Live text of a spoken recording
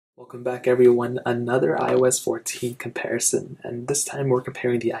Welcome back everyone, another iOS 14 comparison, and this time we're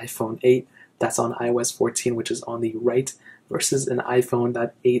comparing the iPhone 8 that's on iOS 14, which is on the right, versus an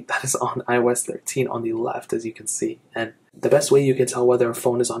iPhone 8 that is on iOS 13 on the left, as you can see. And the best way you can tell whether a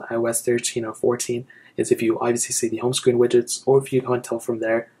phone is on iOS 13 or 14 is if you obviously see the home screen widgets, or if you can't tell from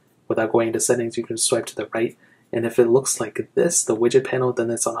there without going into settings, you can swipe to the right. And if it looks like this, the widget panel, then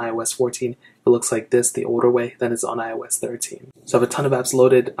it's on iOS 14. If it looks like this, the older way, then it's on iOS 13. So I have a ton of apps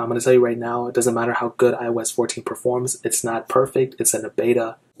loaded. I'm going to tell you right now, it doesn't matter how good iOS 14 performs. It's not perfect. It's in a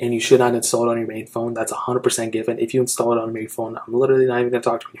beta. And you should not install it on your main phone. That's 100% given. If you install it on your main phone, I'm literally not even going to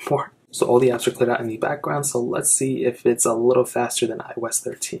talk to you anymore. So all the apps are cleared out in the background. So let's see if it's a little faster than iOS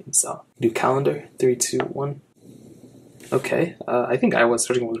 13. So do calendar, 3, 2, 1. Okay, I think iOS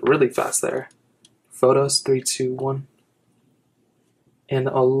 13 was really fast there. Photos, 3, 2, 1. And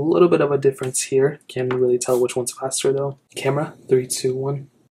a little bit of a difference here. Can't really tell which one's faster though. Camera, 3, 2, 1.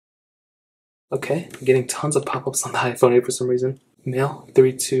 Okay, I'm getting tons of pop-ups on the iPhone 8 for some reason. Mail,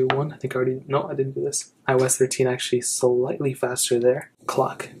 3, 2, 1. I think I already, no, I didn't do this. iOS 13 actually slightly faster there.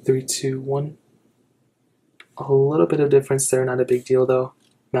 Clock, 3, 2, 1. A little bit of difference there, not a big deal though.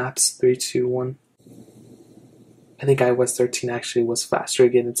 Maps, 3, 2, 1. I think iOS 13 actually was faster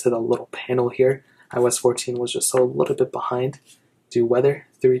getting into the little panel here. iOS 14 was just a little bit behind. Do weather,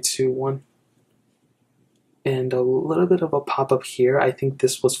 3, 2, 1. And a little bit of a pop-up here. I think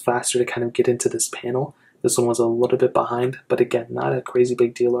this was faster to kind of get into this panel. This one was a little bit behind, but again, not a crazy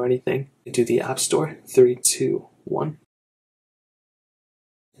big deal or anything. Do the App Store, 3, 2, 1.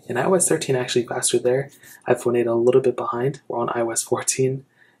 And iOS 13 actually faster there. iPhone 8 a little bit behind. We're on iOS 14.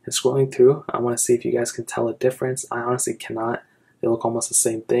 And scrolling through, I want to see if you guys can tell a difference. I honestly cannot. They look almost the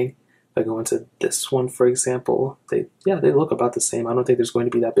same thing. If I go into this one, for example, they look about the same. I don't think there's going to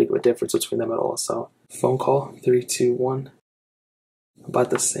be that big of a difference between them at all. So phone call, 3, 2, 1. About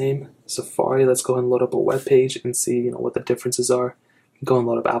the same. Safari, let's go ahead and load up a web page and see what the differences are. Go and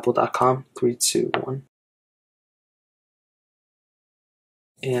load up apple.com, 3, 2, 1.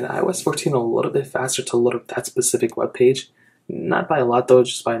 And iOS 14 a little bit faster to load up that specific web page. Not by a lot though,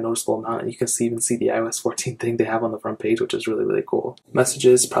 just by a noticeable amount. And you can even see the iOS 14 thing they have on the front page, which is really, really cool.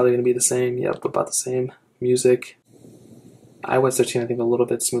 Messages, probably going to be the same. Yep, about the same. Music. iOS 13, I think a little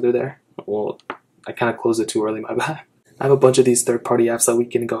bit smoother there. Well, I kind of closed it too early, my bad. I have a bunch of these third-party apps that we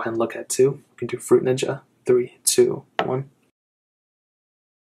can go ahead and look at too. We can do Fruit Ninja, 3, 2, 1.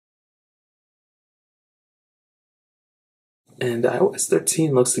 And iOS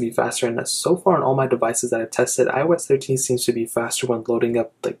 13 looks to be faster, and so far on all my devices that I've tested, iOS 13 seems to be faster when loading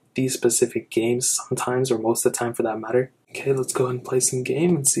up like these specific games sometimes, or most of the time for that matter. Okay, let's go ahead and play some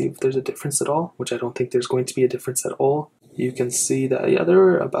game and see if there's a difference at all, which I don't think there's going to be a difference at all. You can see that, yeah,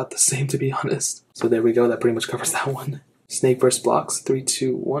 they're about the same to be honest. So there we go, that pretty much covers that one. Snake vs. Blocks, 3,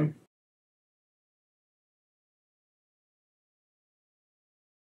 2, 1.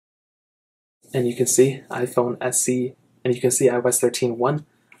 And you can see iPhone SE, and you can see iOS 13 1,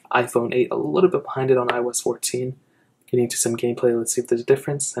 iPhone 8 a little bit behind it on iOS 14. Getting to some gameplay, let's see if there's a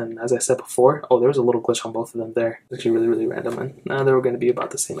difference. And as I said before, oh, there was a little glitch on both of them there. It's actually really, really random, and they were going to be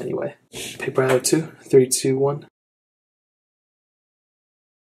about the same anyway. Paper Isle 2, 3, 2, 1.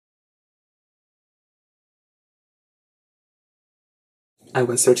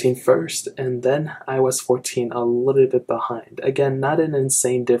 iOS 13 first, and then iOS 14 a little bit behind. Again, not an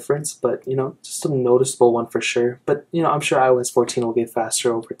insane difference, but just a noticeable one for sure. But I'm sure iOS 14 will get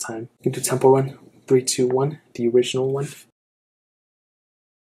faster over time. You can do Temple Run, 3, 2, 1, the original one.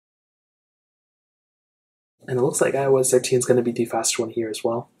 And it looks like iOS 13 is going to be the faster one here as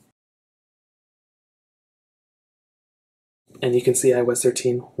well. And you can see iOS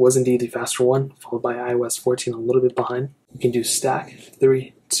 13 was indeed the faster one, followed by iOS 14 a little bit behind. You can do Stack,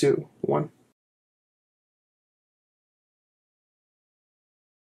 3, 2, 1.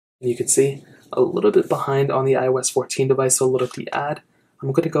 And you can see a little bit behind on the iOS 14 device, so load up the ad.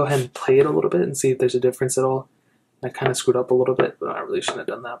 I'm going to go ahead and play it a little bit and see if there's a difference at all. I kind of screwed up a little bit, but I really shouldn't have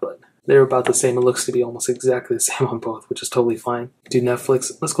done that, but they're about the same. It looks to be almost exactly the same on both, which is totally fine. Do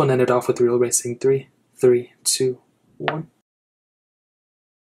Netflix. Let's go and end it off with Real Racing 3, 3, 2, 1.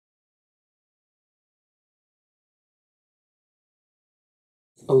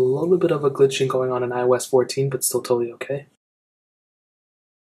 A little bit of a glitching going on in iOS 14, but still totally okay.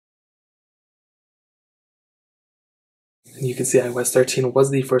 And you can see iOS 13 was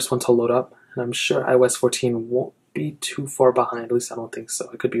the first one to load up, and I'm sure iOS 14 won't be too far behind. At least I don't think so.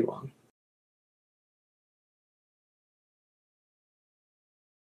 I could be wrong.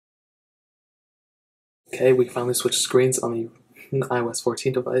 Okay, we finally switched screens on the iOS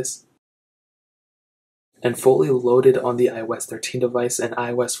 14 device. and fully loaded on the iOS 13 device, and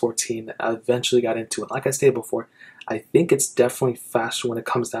iOS 14 eventually got into it. Like I stated before, I think it's definitely faster when it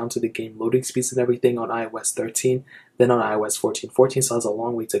comes down to the game loading speeds and everything on iOS 13 than on iOS 14. 14 still has a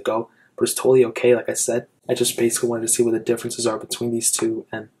long way to go, but it's totally okay. Like I said, I just basically wanted to see what the differences are between these two,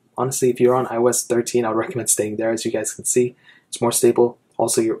 and honestly, if you're on iOS 13, I would recommend staying there. As you guys can see, it's more stable.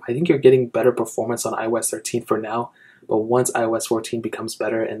 Also, I think you're getting better performance on iOS 13 for now, but once iOS 14 becomes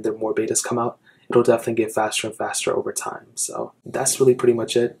better and there more betas come out, it'll definitely get faster and faster over time. So that's really pretty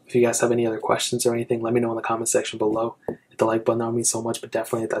much it. If you guys have any other questions or anything, let me know in the comment section below. Hit the like button, that would mean so much, but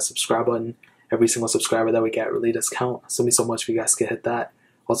definitely hit that subscribe button. Every single subscriber that we get really does count, so it means so much if you guys could hit that.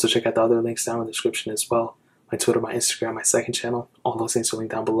 Also, check out the other links down in the description as well. My Twitter, my Instagram, my second channel, all those things are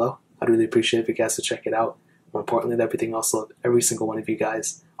linked down below. I'd really appreciate if you guys to check it out. More importantly than everything else, love every single one of you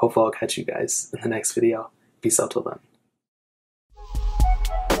guys. Hopefully I'll catch you guys in the next video. Peace out till then.